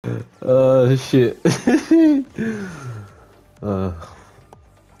Shit. uh.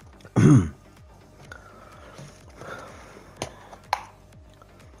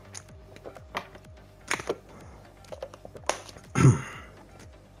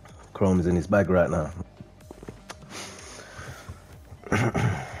 Chrome is in his bag right now.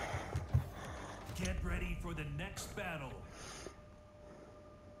 Get ready for the next battle.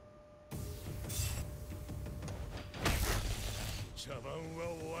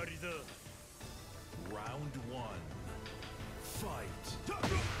 Round one. Fight.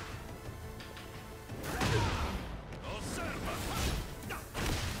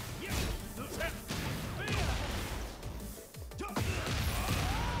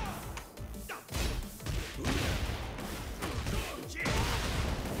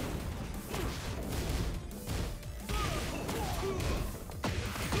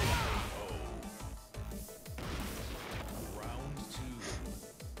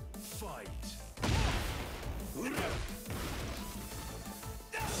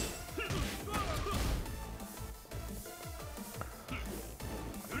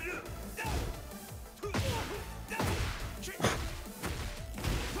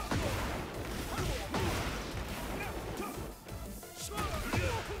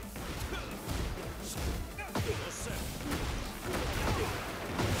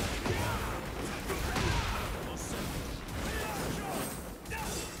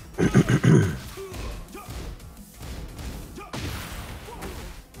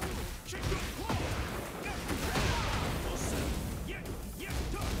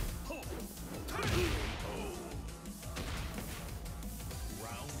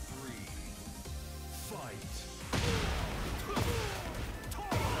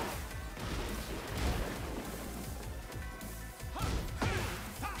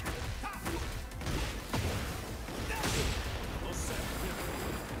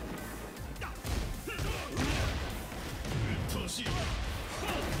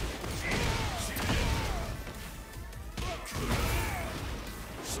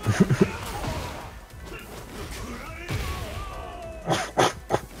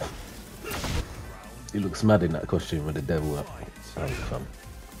 He looks mad in that costume with the devil up. Sounds fun.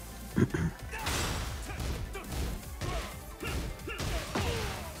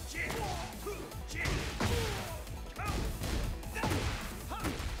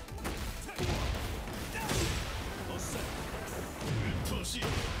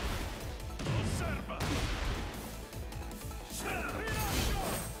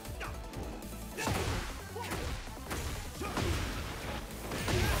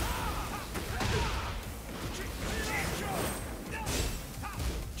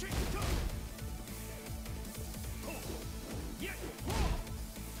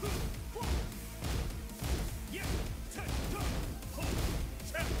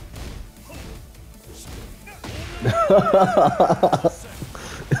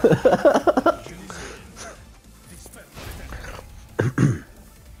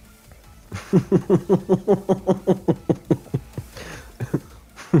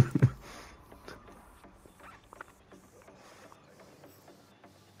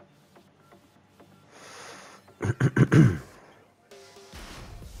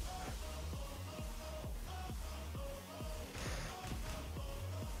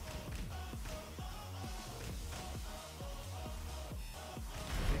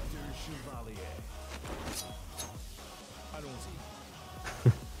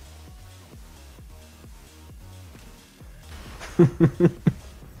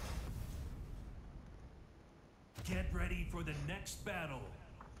 Get ready for the next battle.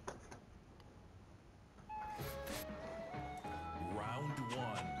 Round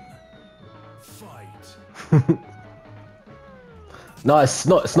one. Fight. No, it's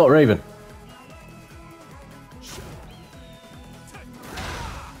not Raven.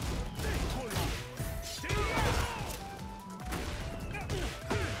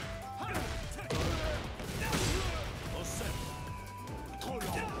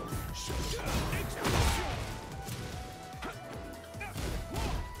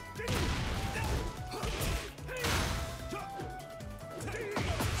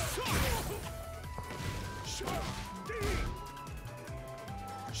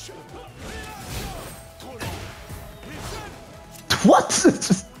 What?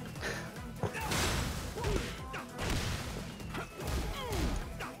 Just...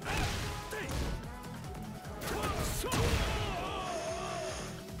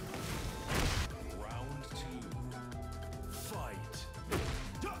 Round two. Fight.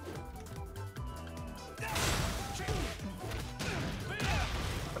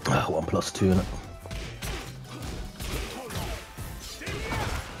 1+2 in it.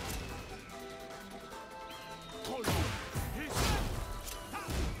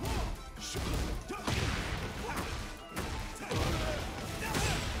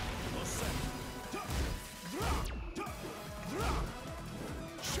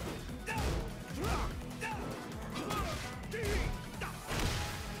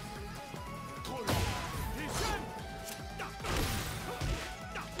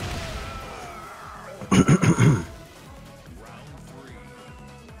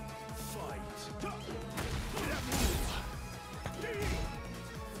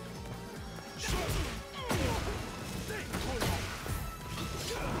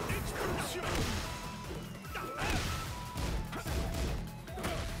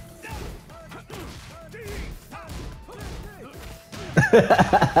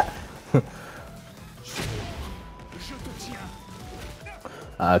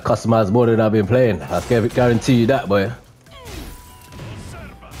 I customize more than I've been playing. I can guarantee you that, boy.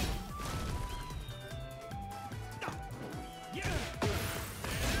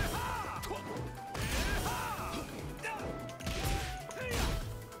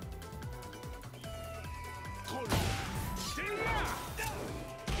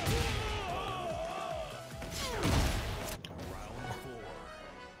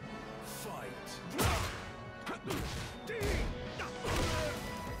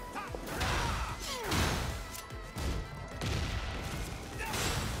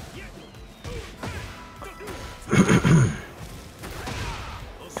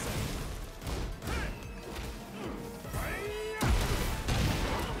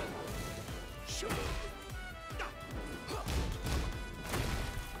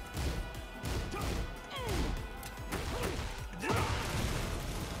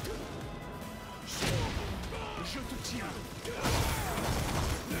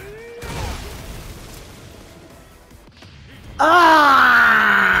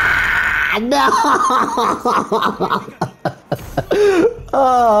 Ah no!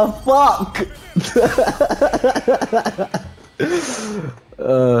 Oh fuck!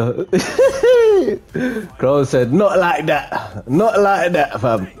 Crow said, "Not like that, not like that,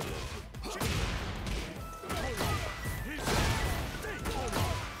 fam."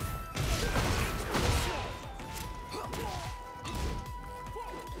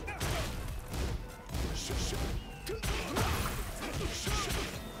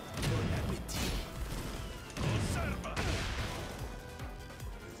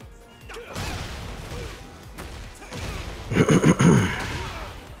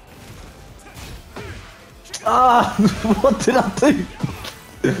 Ah, what did I do?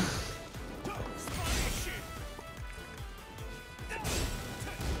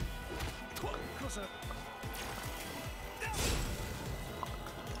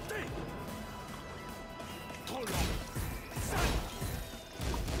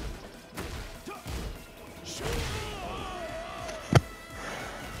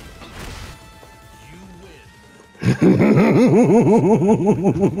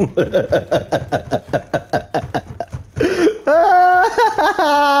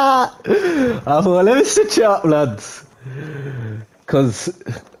 I thought, let me switch it up, lads, cause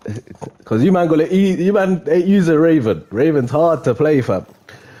you man you man ain't use a Raven. Raven's hard to play, fam.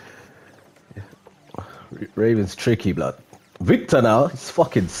 Raven's tricky, blood. Victor now, it's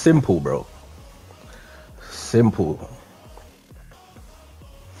fucking simple, bro. Simple.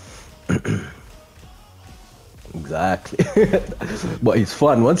 Exactly. But he's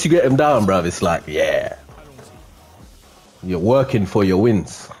fun. Once you get him down, bruv, it's like, yeah. You're working for your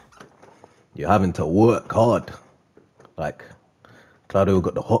wins. You're having to work hard. Like, Claudio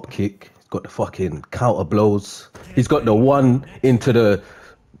got the hop kick. He's got the fucking counter blows. He's got the one into the...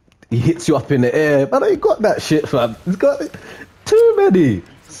 He hits you up in the air. Man, he got that shit, fam. He's got too many.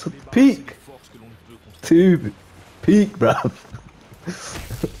 It's a peak. Too peak, bruv.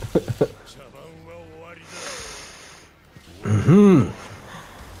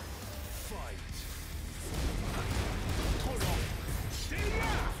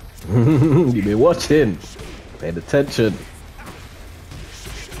 You be watching, paying attention.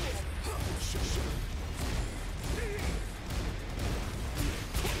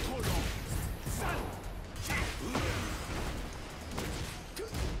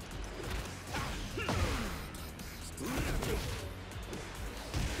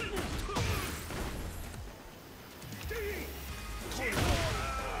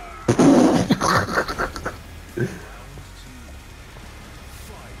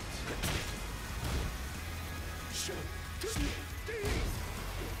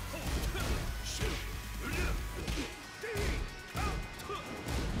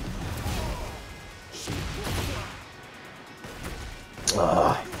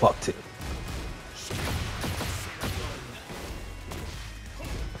 Ah, fucked it.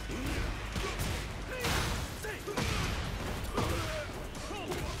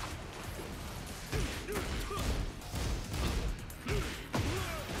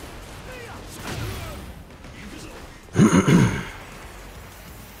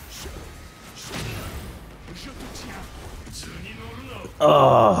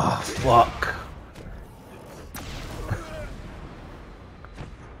 Oh, fuck.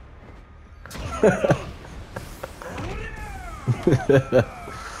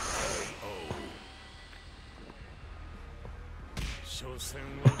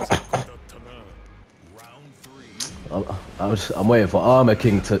 I'm waiting for Armor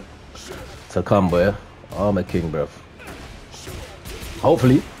King to come, boy. Armor King, bruv.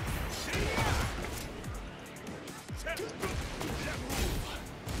 Hopefully.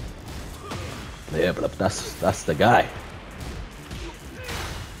 Yeah, but that's the guy.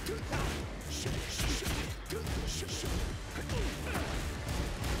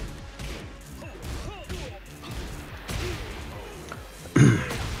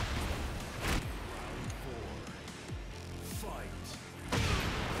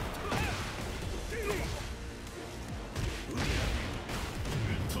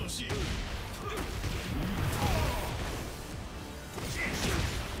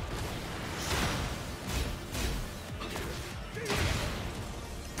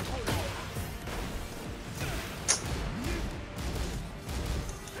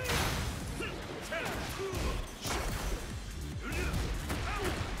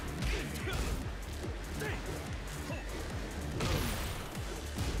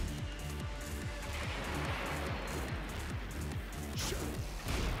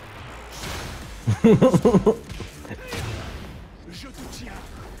 Je te tiens.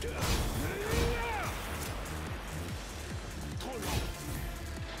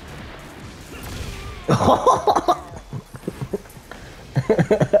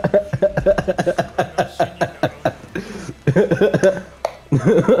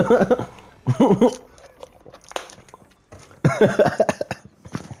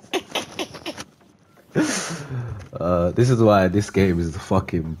 This is why this game is the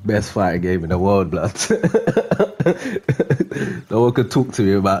fucking best fighting game in the world, blood. No one could talk to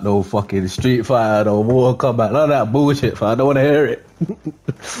me about no fucking Street Fighter, no Mortal Kombat, none of that bullshit, fam. I don't want to hear it.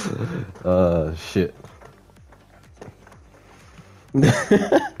 Shit.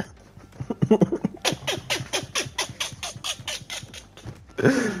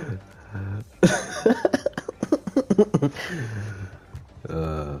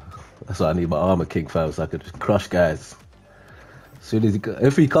 That's why I need my Armor King, fam, so I could just crush guys. As soon as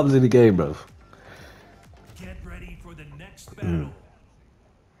if he comes in the game, bro. Get ready for the next battle.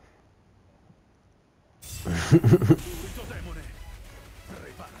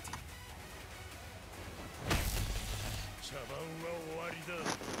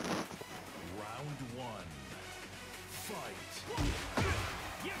 Round one. Fight.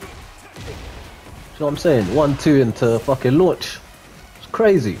 You know what I'm saying? 1-2 into fucking launch. It's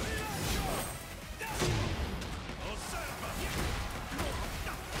crazy.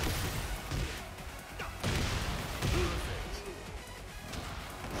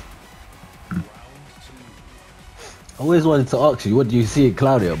 I always wanted to ask you, what do you see in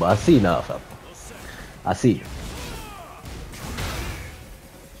Claudio? But I see now, fam. I see.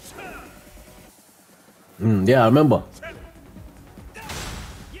 Yeah, I remember.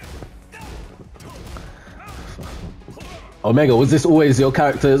 Omega, was this always your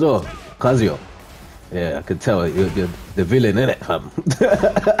character as well? Kazuyo? Yeah, I could tell you're the villain, innit, fam?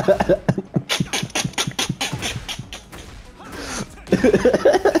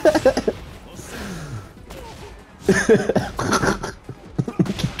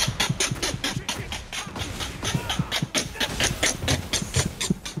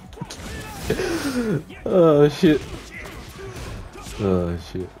 Oh shit. Oh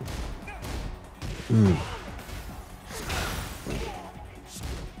shit.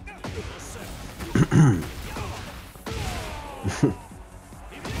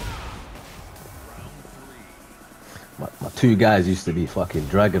 My two guys used to be fucking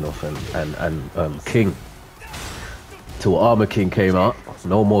Dragunov and King. Till Armor King came out,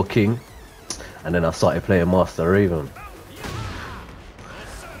 no more King, and then I started playing Master Raven.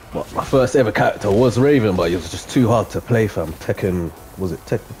 But my first ever character was Raven, but it was just too hard to play, fam. Tekken, was it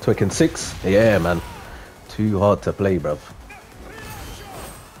Tekken 6? Yeah, man. Too hard to play, bruv.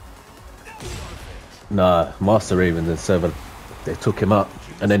 Nah, Master Raven in 7. They took him out,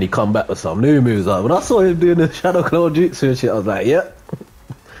 and then he come back with some new moves. Like, when I saw him doing the Shadow Claw Jutsu and shit, I was like, yep.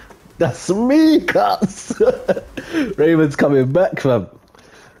 That's me, cuz. Raven's coming back, fam.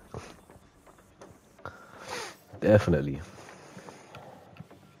 Definitely.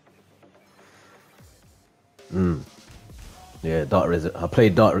 Yeah, I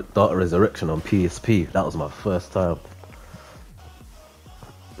played Dark Resurrection on PSP. That was my first time.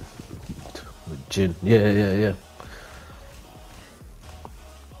 With Jin. Yeah.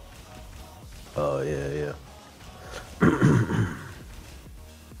 Oh, yeah.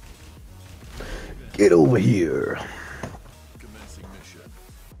 Get over here.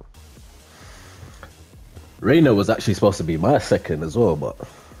 Reina was actually supposed to be my second as well, but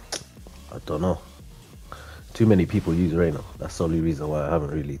I don't know. Too many people use Reina. That's the only reason why I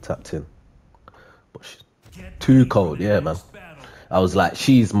haven't really tapped in. But she's too cold, yeah, man. I was like,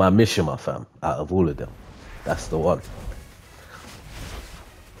 she's my Mishima, fam, out of all of them. That's the one.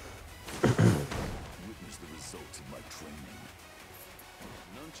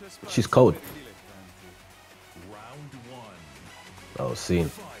 She's cold. Round one. Oh,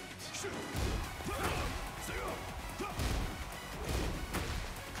 scene.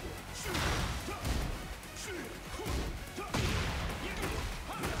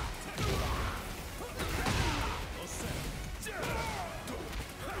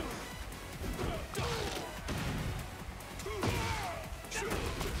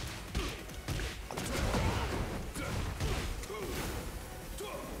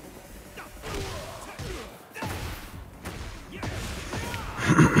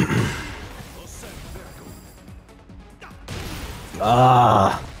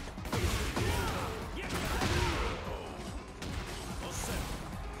 Ah.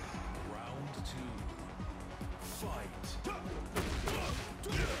 Round two. Fight.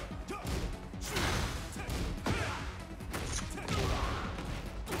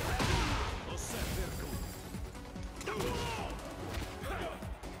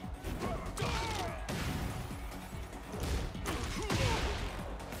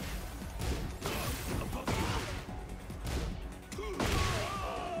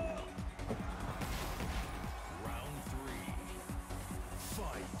 Round three.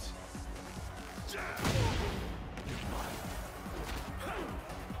 Fight.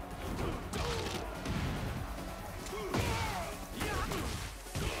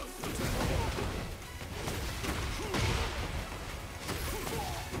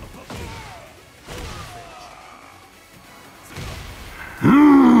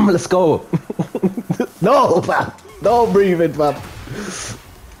 Let's go. No, fam. No breathing, fam.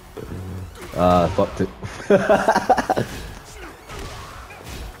 Ah, fucked it.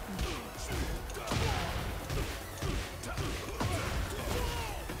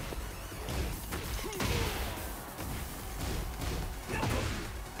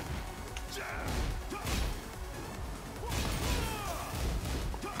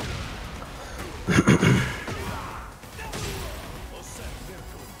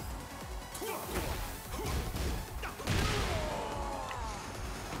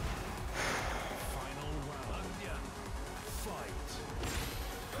 Final round. Fight.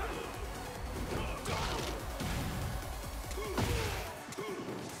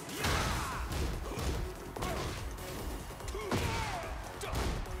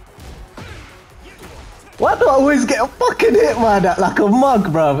 Why do I always get a fucking hit, man? That like a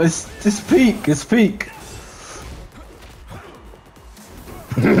mug, bruv. It's peak. It's peak.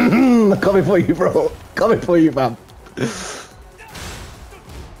 Coming for you, bro. Coming for you, fam.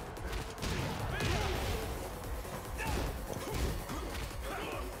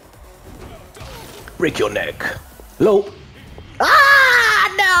 Break your neck. Low.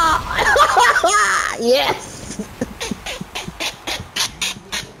 Ah, no. Yes.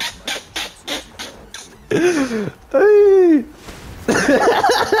 Hey.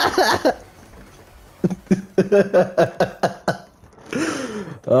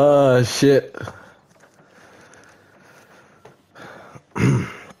 Oh shit.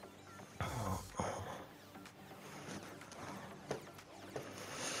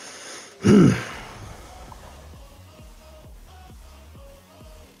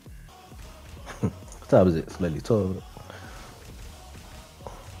 What time is it? It's nearly 12.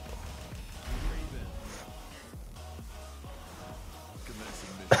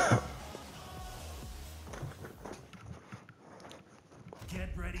 Get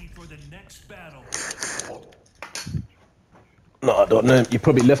ready for the next battle. No, I don't know. You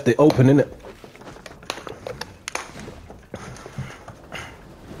probably left it open, innit?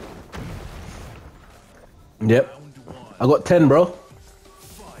 Yep. Round one. I got 10, bro. Fight.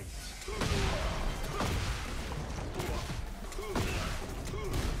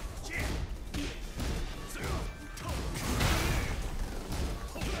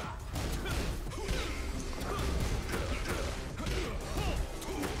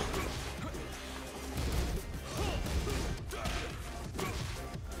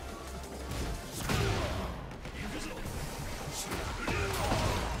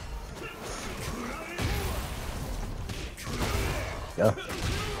 Yeah.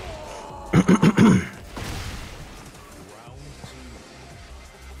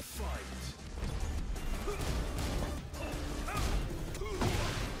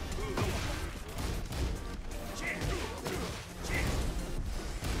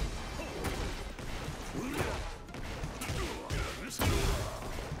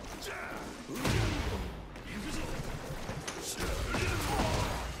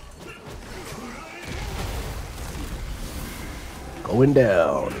 Going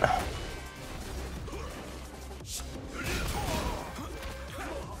down.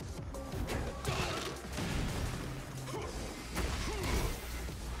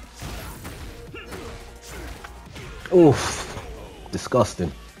 Oof. Disgusting.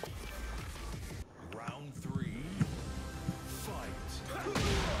 Round 3. Fight.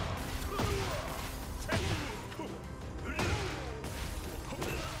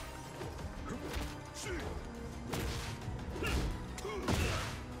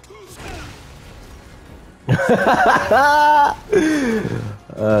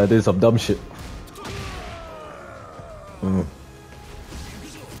 There's some dumb shit.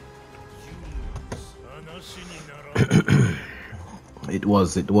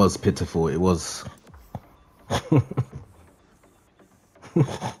 It was pitiful. It was.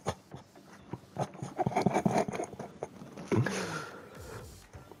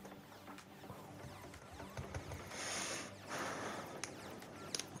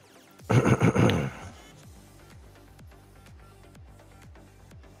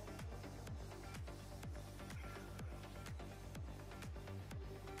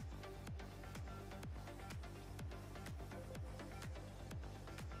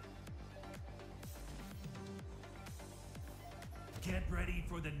 Get ready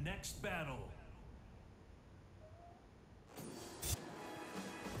for the next battle.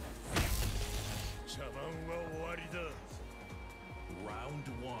 Round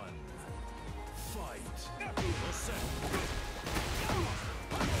 1. Fight.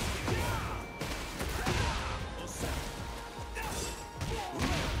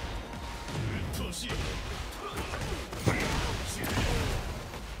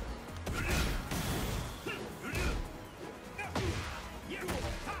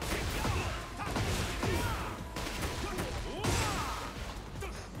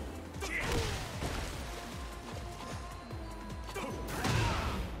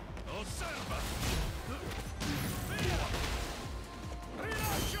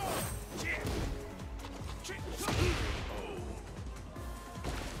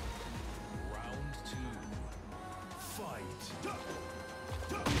 Round 2. Fight.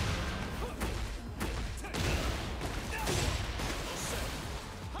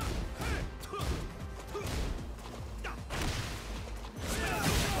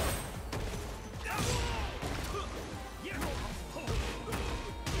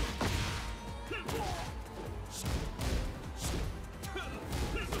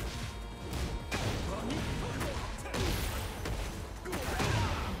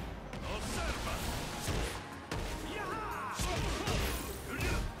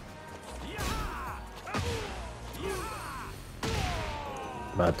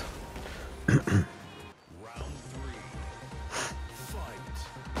 Mad. Round 3. Fight.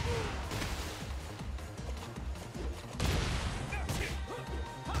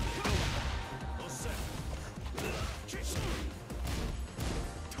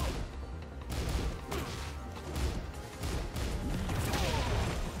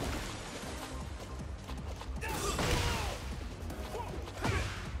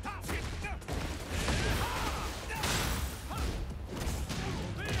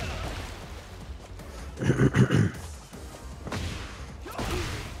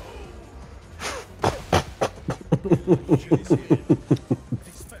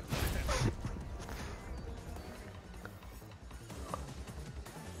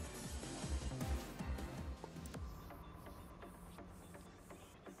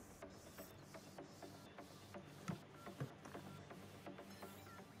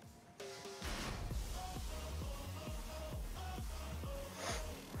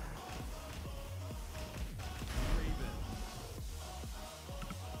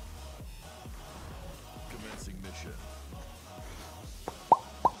 Commencing mission.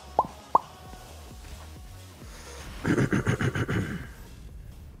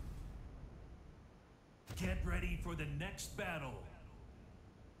 Get ready for the next battle.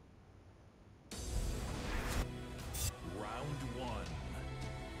 Round 1.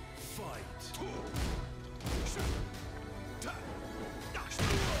 Fight.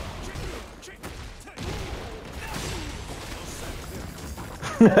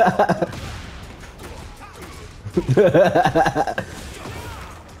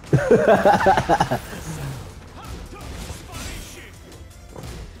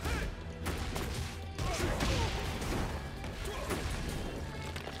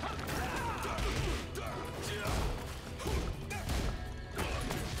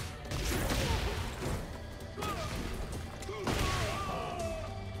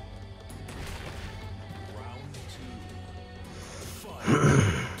 Round 2. Fight.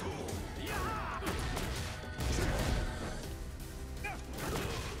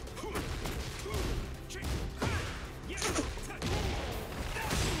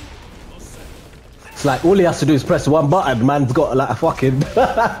 It's like all he has to do is press one button. Man's got like a fucking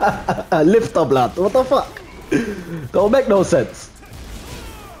lift up, lad. What the fuck? Don't make no sense.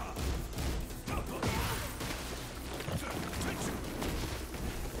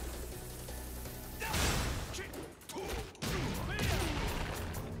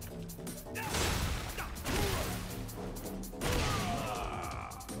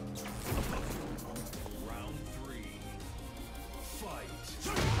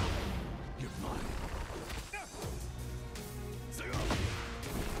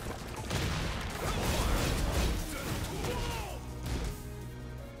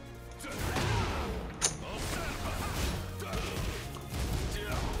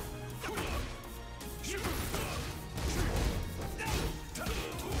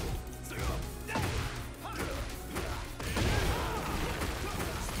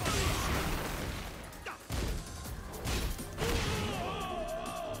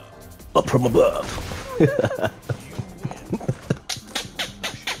 Up from above.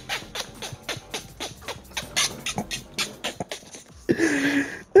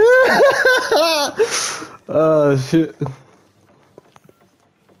 Oh shit.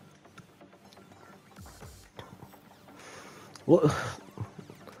 What?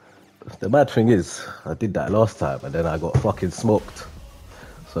 The mad thing is, I did that last time and then I got fucking smoked.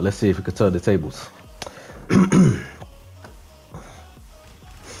 So let's see if we could turn the tables.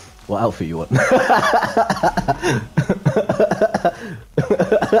 What outfit you want? Get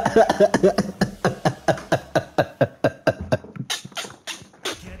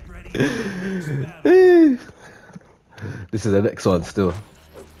ready for the next battle. This is the next one still.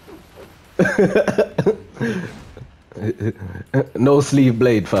 No sleeve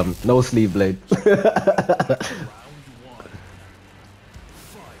blade, fam. No sleeve blade.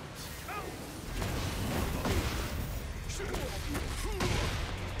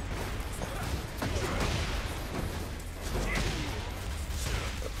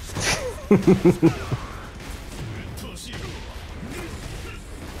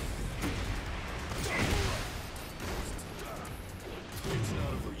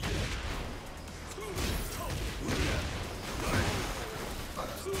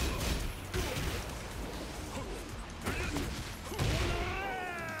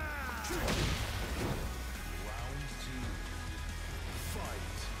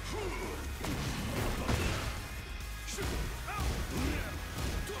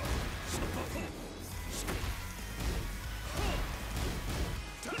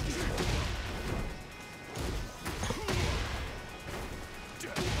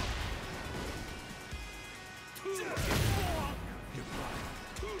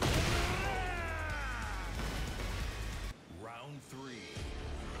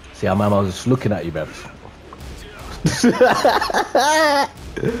 See how man, I was just looking at you, bruv.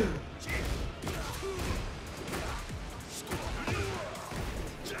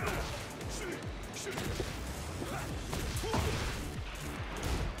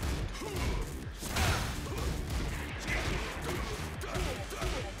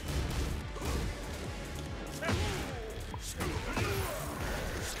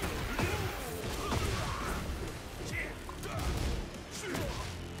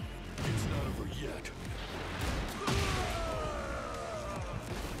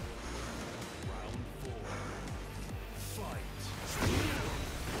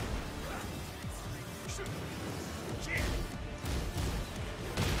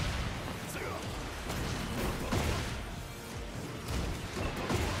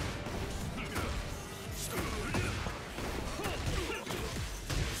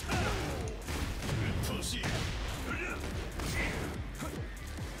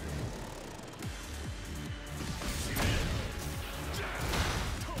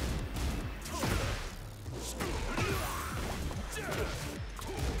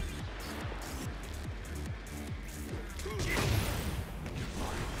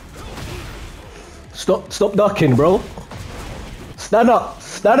 Stop ducking, bro. Stand up,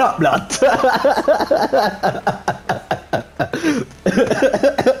 blood.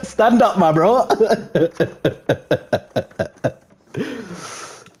 Stand up, my bro.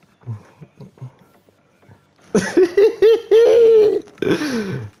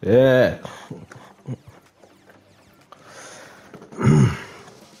 Yeah.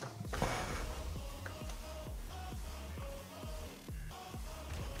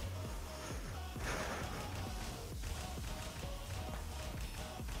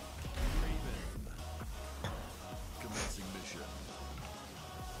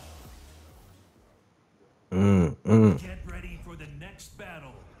 Get ready for the next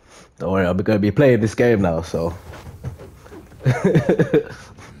battle. Don't worry, I'm gonna be playing this game now, so.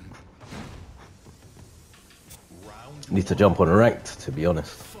 Need to jump on ranked, to be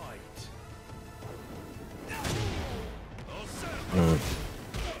honest.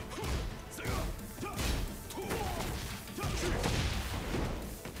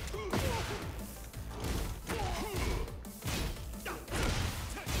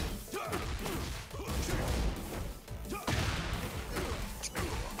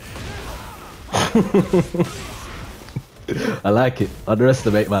 I like it.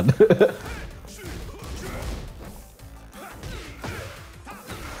 Underestimate, man.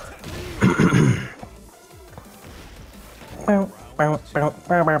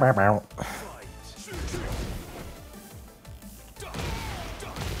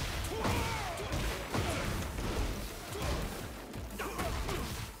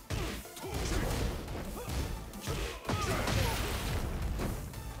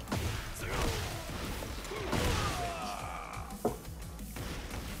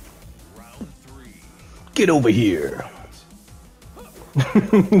 Get over here.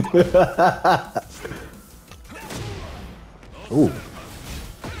 Ooh.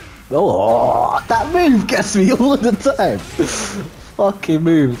 Oh, that move gets me all the time. Fucking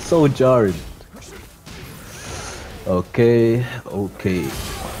move, so jarring. Okay, okay.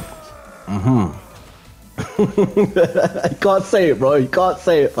 You can't say it, bro. You can't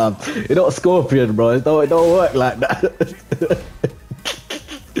say it, fam. You're not a scorpion, bro. It don't work like that.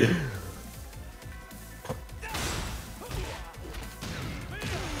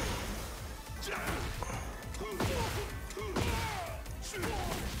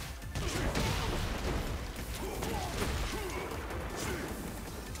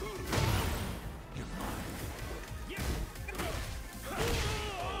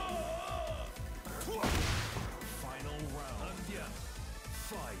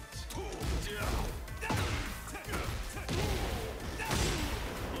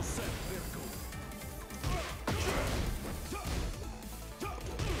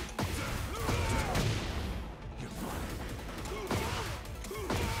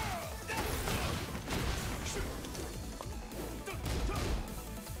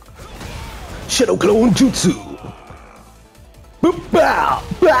 Shadow Clone Jutsu. Boop, bow,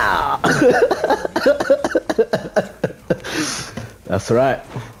 bow. That's right.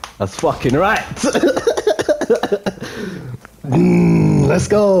 That's fucking right. Let's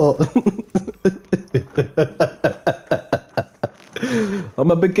go. I'm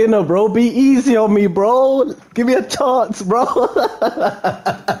a beginner, bro. Be easy on me, bro. Give me a chance, bro.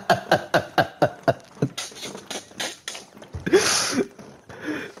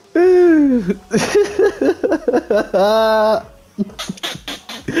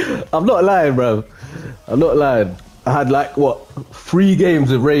 I'm not lying, bro. I'm not lying. I had like what 3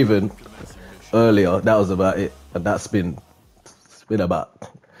 games with Raven earlier. That was about it, and it's been about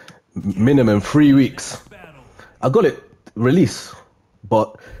minimum 3 weeks. I got it released,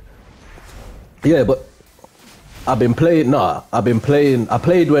 but yeah, but I've been playing. Nah, I've been playing. I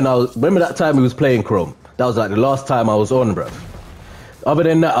played when I was. Remember that time we was playing Chrome? That was like the last time I was on, bro. Other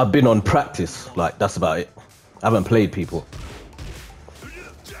than that, I've been on practice. Like, that's about it. I haven't played people.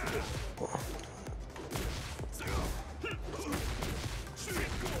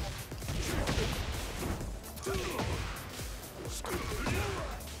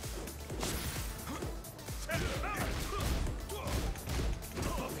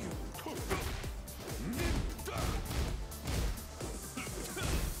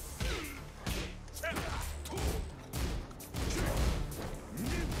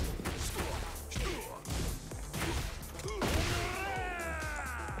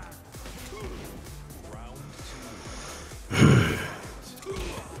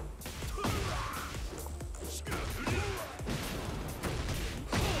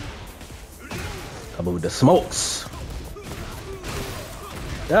 Come with the smokes.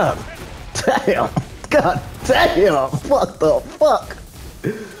 Damn. Damn. God damn. What the fuck?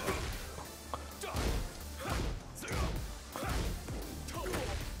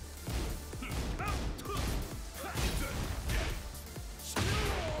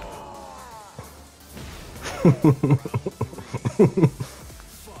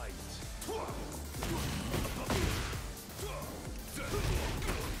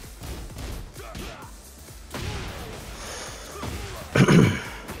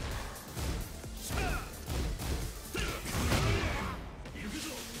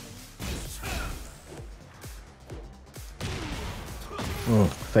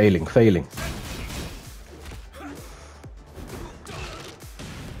 Failing.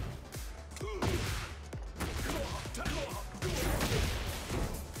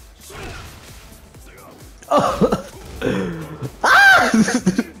 Oh.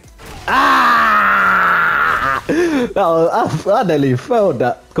 I nearly failed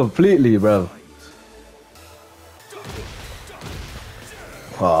that completely, bro.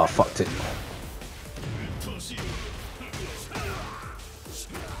 Oh, fucked it.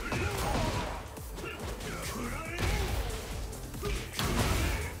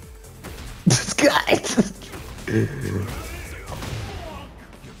 This guy.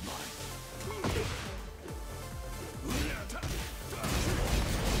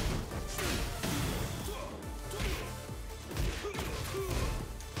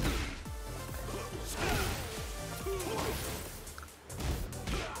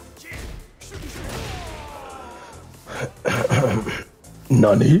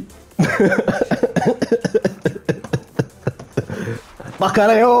 Nani? Baka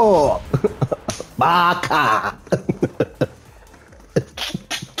na yo! Baka!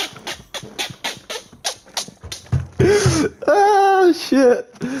 Oh shit.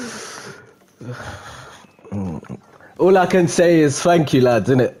 All I can say is thank you, lads,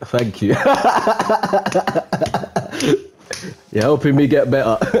 innit? Thank you. You're helping me get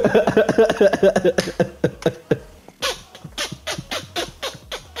better.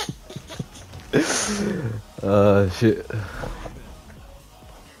 Oh shit.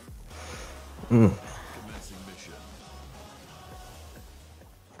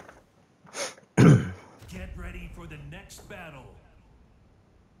 Get ready for the next battle.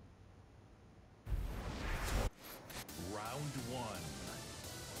 Round one.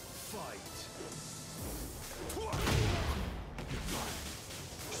 Fight.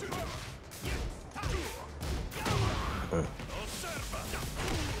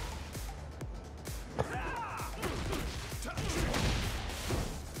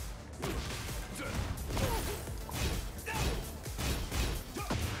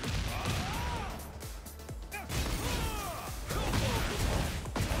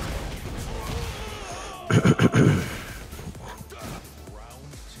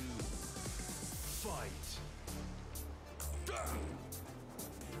 Round two. Fight.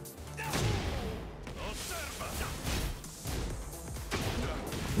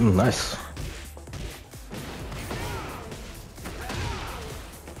 Nice.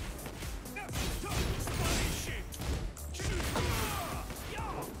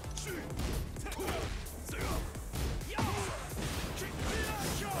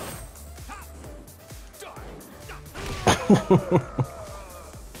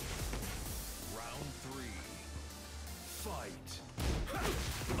 Round three. Fight.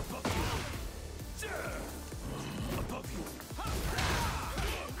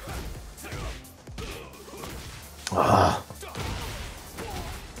 Ah.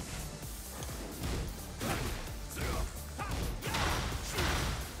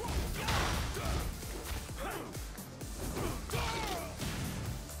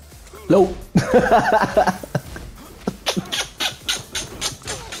 Low.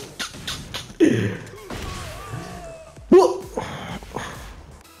 Whoa. Round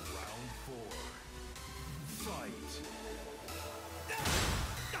four. Fight.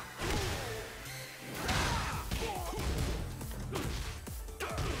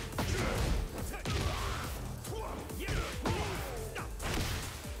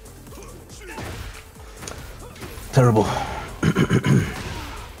 Terrible.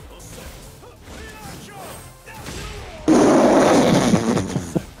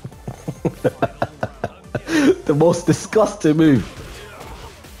 The most disgusting move.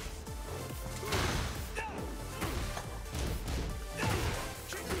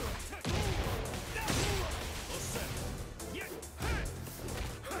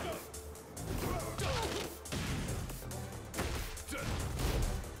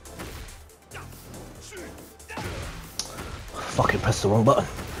 Fucking pressed the wrong button.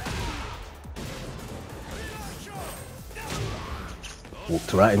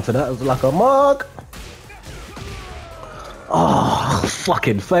 Walked right into that. It was like a mug. Oh,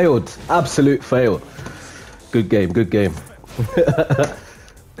 fucking failed. Absolute fail. Good game, good game.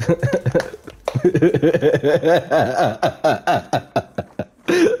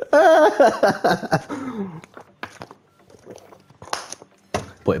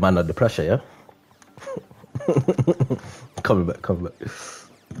 Put him under pressure, yeah? Coming back, coming back.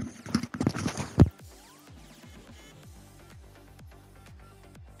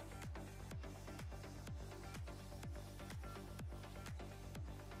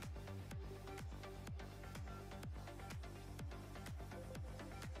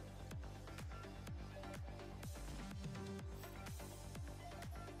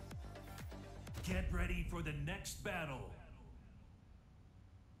 Get ready for the next battle.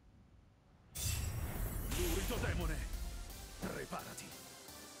 Preparati.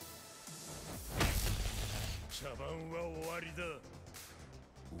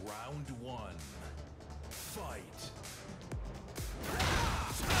 Round one. Fight.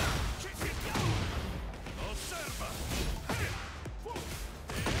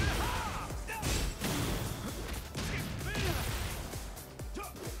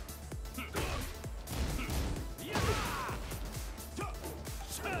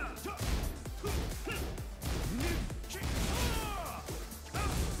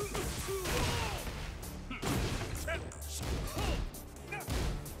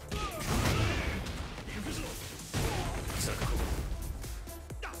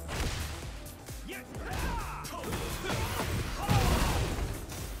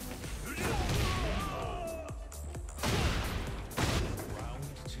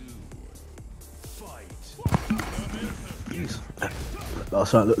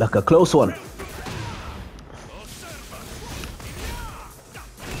 Last round looked like a close one.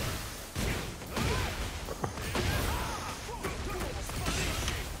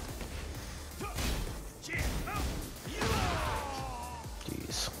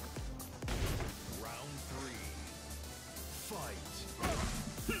 Jeez. Round 3. Fight.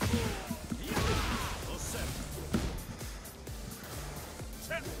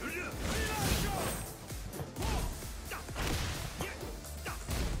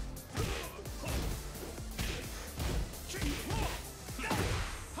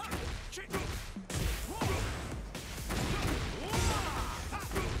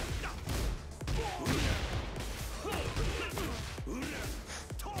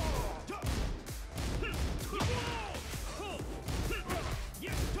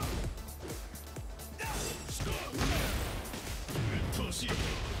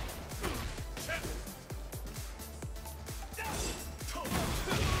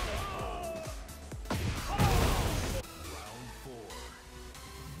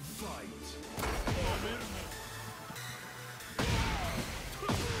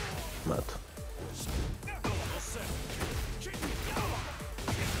 Mad.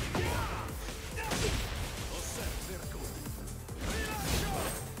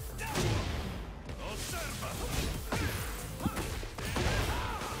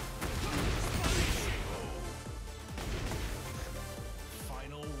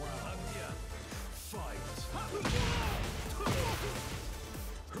 Final round. Fight.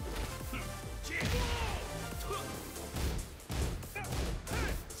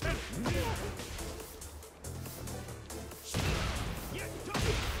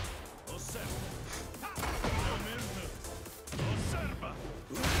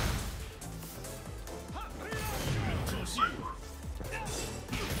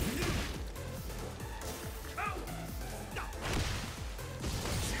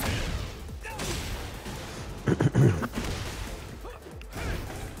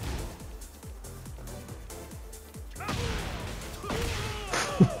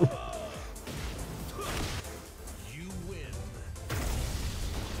 You win.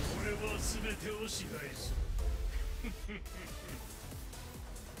 俺は全てを支配する。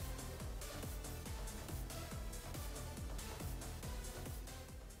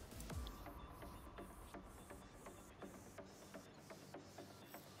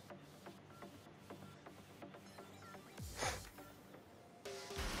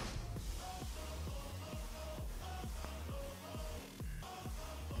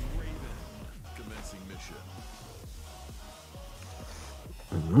Commencing mission.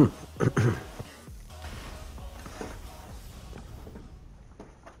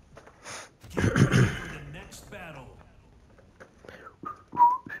 Get ready for the next battle.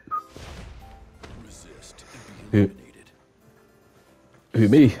 Resist and be Who? eliminated. Who,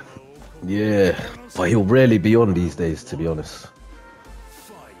 me? Yeah, but he'll rarely be on these days, to be honest.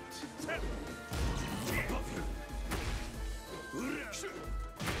 Fight.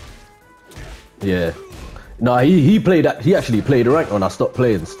 Yeah. No, he played that. He actually played rank when I stopped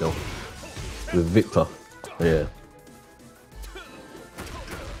playing still with Victor. Yeah.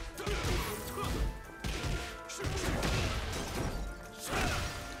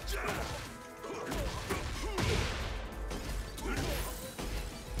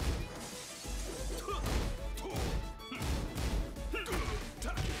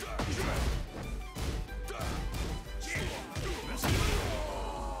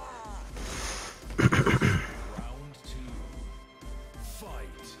 Round 2.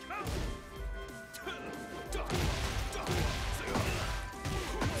 Fight.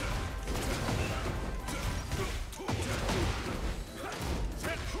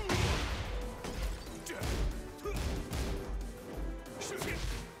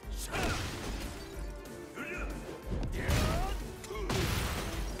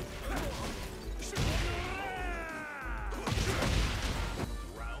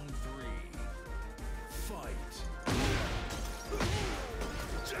 Round 3. Fight.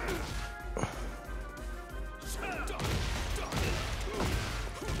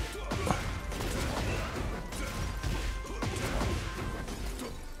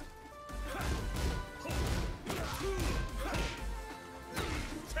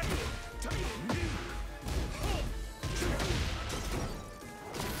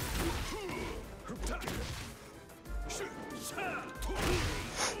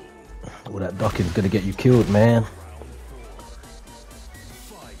 All that ducking's gonna get you killed, man.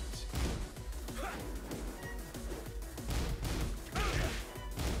 Fight.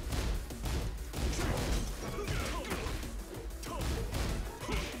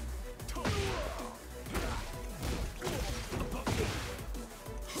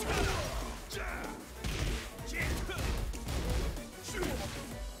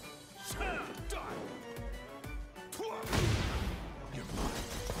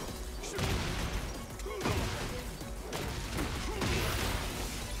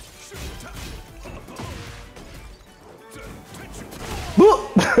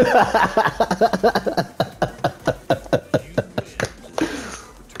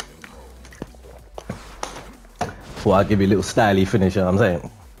 Before I give you a little styly finish, you know what I'm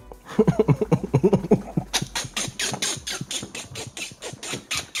saying?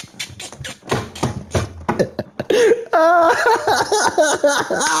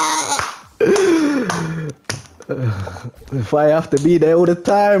 If I have to be there all the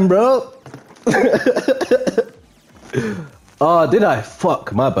time, bro. Oh, did I?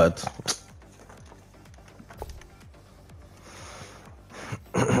 Fuck, my bad.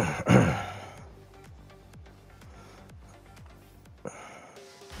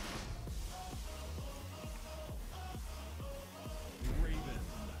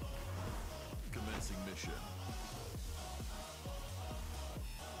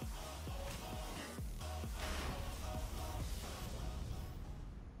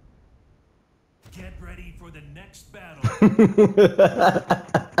 Get ready for the next battle.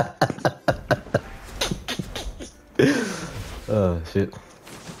 Oh, shit.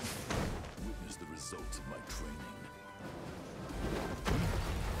 Witness the results of my training.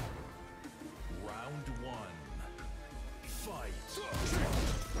 Round one. Fight.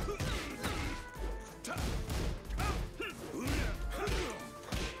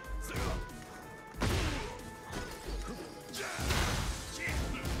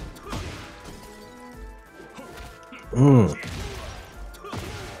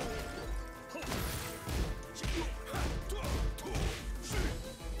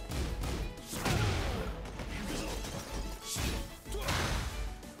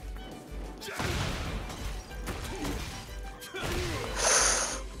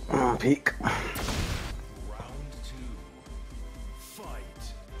 Peak. Round two. Fight.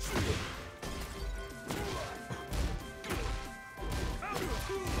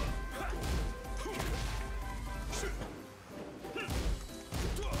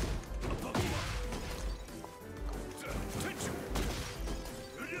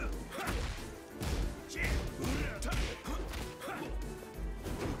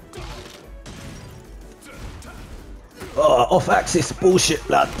 Oh, off-axis bullshit,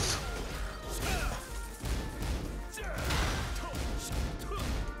 lads.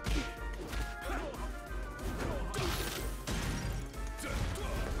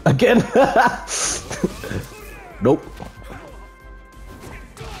 Again? Nope.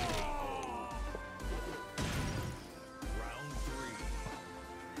 Round three.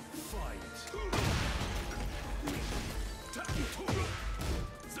 Fight.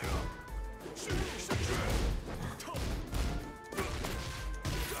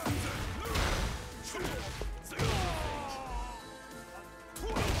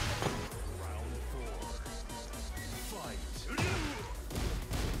 Round four. Fight.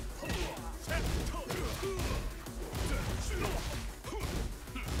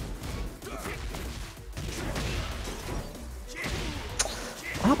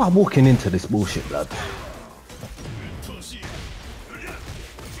 How am I walking into this bullshit, lad?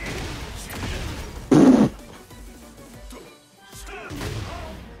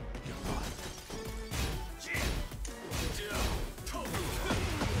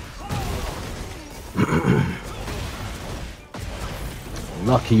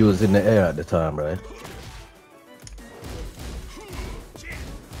 Lucky he was in the air at the time, right?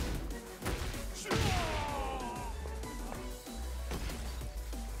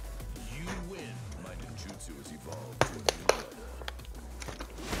 You win. My ninjutsu has evolved to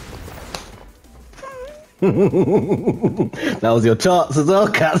a new level. That was your chance as well,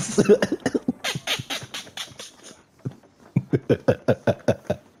 Cass.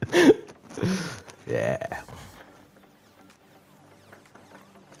 Yeah.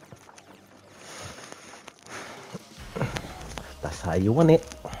 That's how you want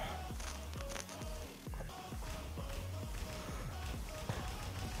it.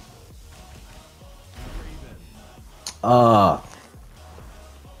 Ah.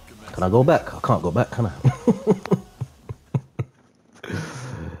 Can I go back? I can't go back, can I?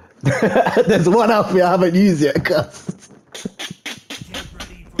 There's one outfit I haven't used yet, cuz.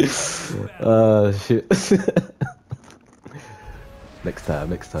 Shit. Next time,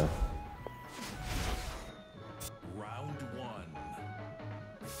 next time. Round one.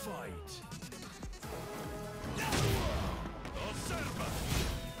 Fight.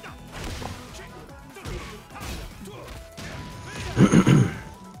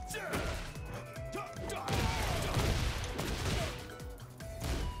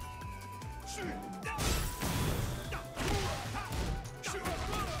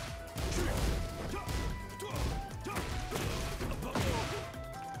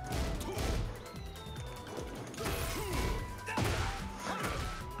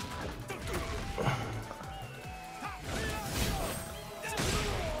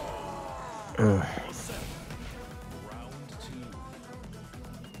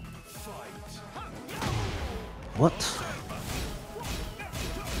 What?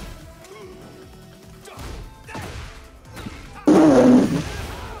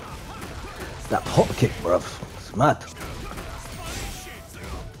 That hot kick, bruv. It's mad.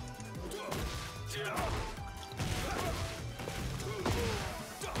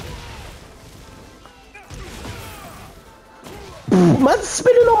 Man's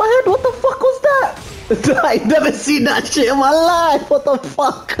spinning on my head. What the fuck was that? I ain't never seen that shit in my life. What the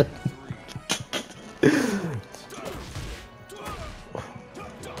fuck?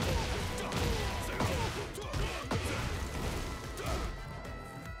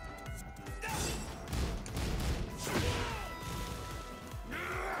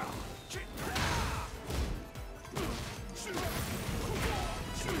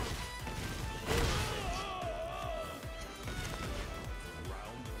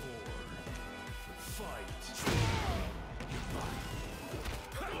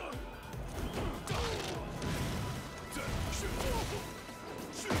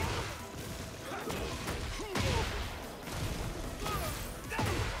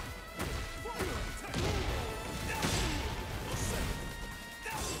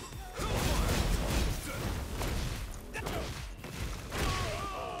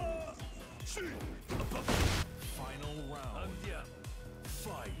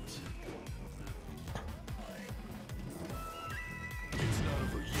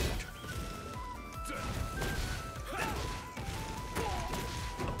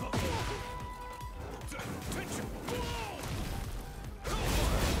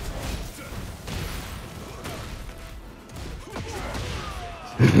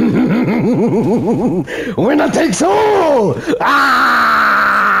 Winner takes all!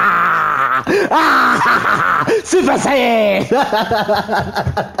 Ah! Ah! Super Saiyan!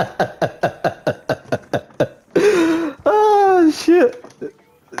 Oh shit!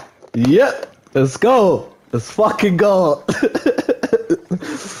 Yep, let's go! Let's fucking go!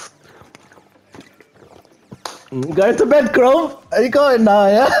 Going to bed, Crow? Are you going now,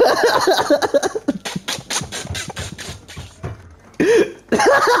 yeah?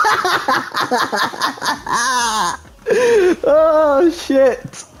 Oh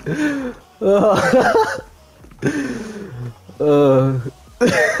shit!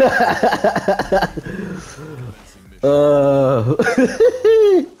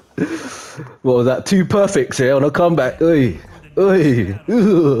 What was that? 2 perfects here on a comeback. Oi, oi.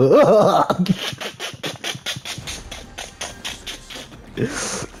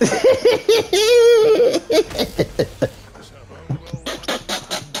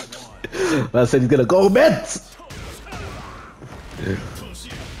 I said he's gonna go Mets.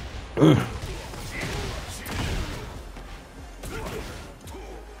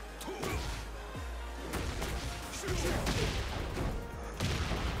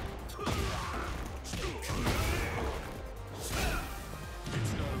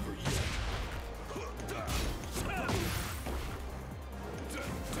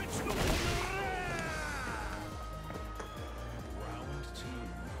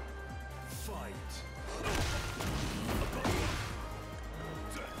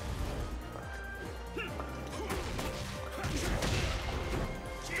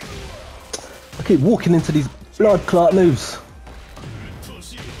 I keep walking into these blood clot moves.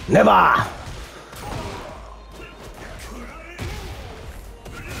 Never!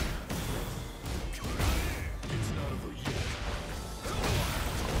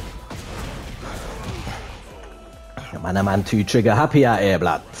 Man, too trigger happy out here,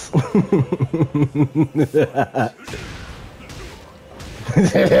 blood.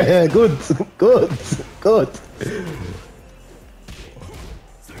 Good, good, good.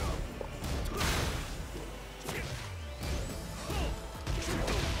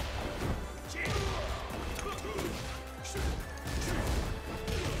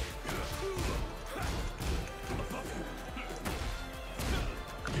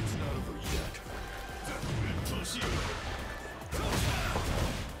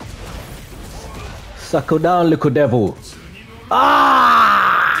 Suckle down, little devil.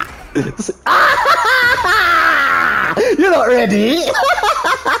 Ah! Ah! You're not ready.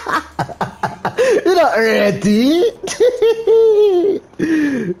 You're not ready.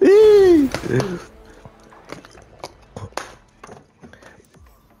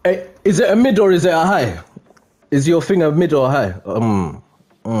 Hey, is it a mid or is it a high? Is your thing a mid or a high?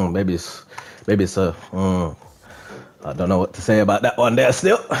 Maybe it's a. I don't know what to say about that one there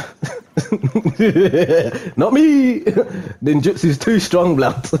still. Not me. Ninjutsu's too strong,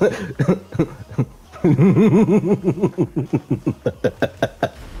 blood.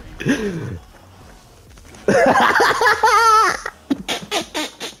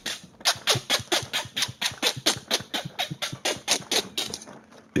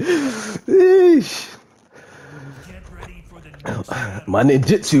 Eesh. Get ready for the next battle. My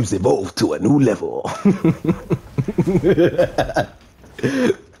ninjutsu's evolved to a new level.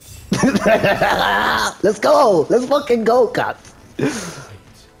 Let's go. Let's fucking go, cats.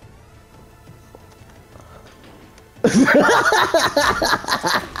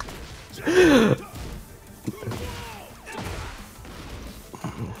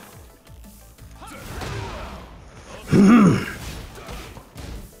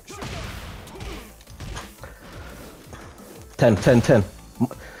 Ten.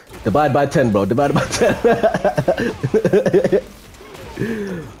 Divide by 10, bro. Divide by 10.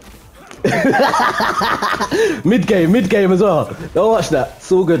 mid game as well. Don't watch that.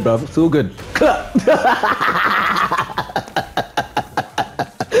 It's all good, bro. It's all good.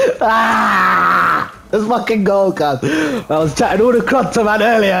 Let's fucking go, cuz. I was chatting all the crud to man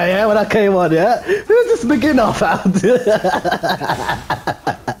earlier, yeah, when I came on, yeah? Who's this beginner, fam?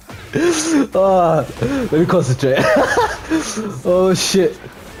 Oh, let me concentrate. Oh, shit.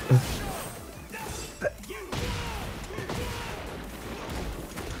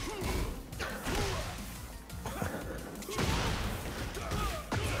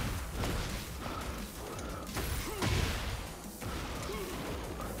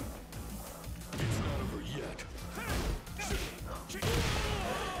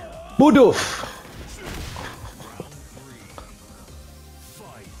 Buduf.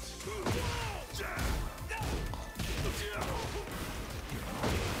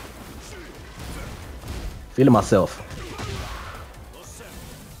 Feeling myself.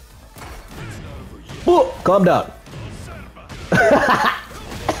 Oh, calm down.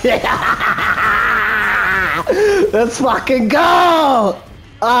 Let's fucking go!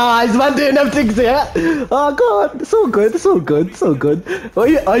 Ah, he's man doing them things, yeah? Oh, God, it's all good, it's all good, it's all good.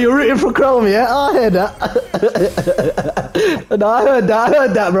 Are you rooting for Chrome, yeah? Oh, I heard that. No, I heard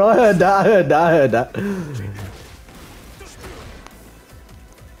that, bro. I heard that.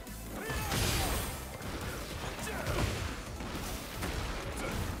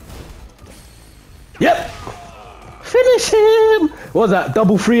 Yep! Finish him! What was that?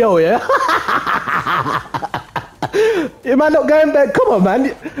 Double 3-0, yeah? You man not going bed? Come on,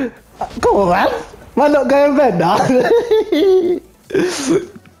 man. Come on, man. Man not going bed now.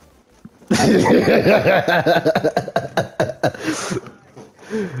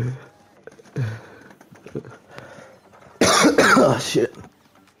 Oh, shit.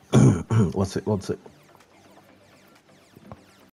 One sec.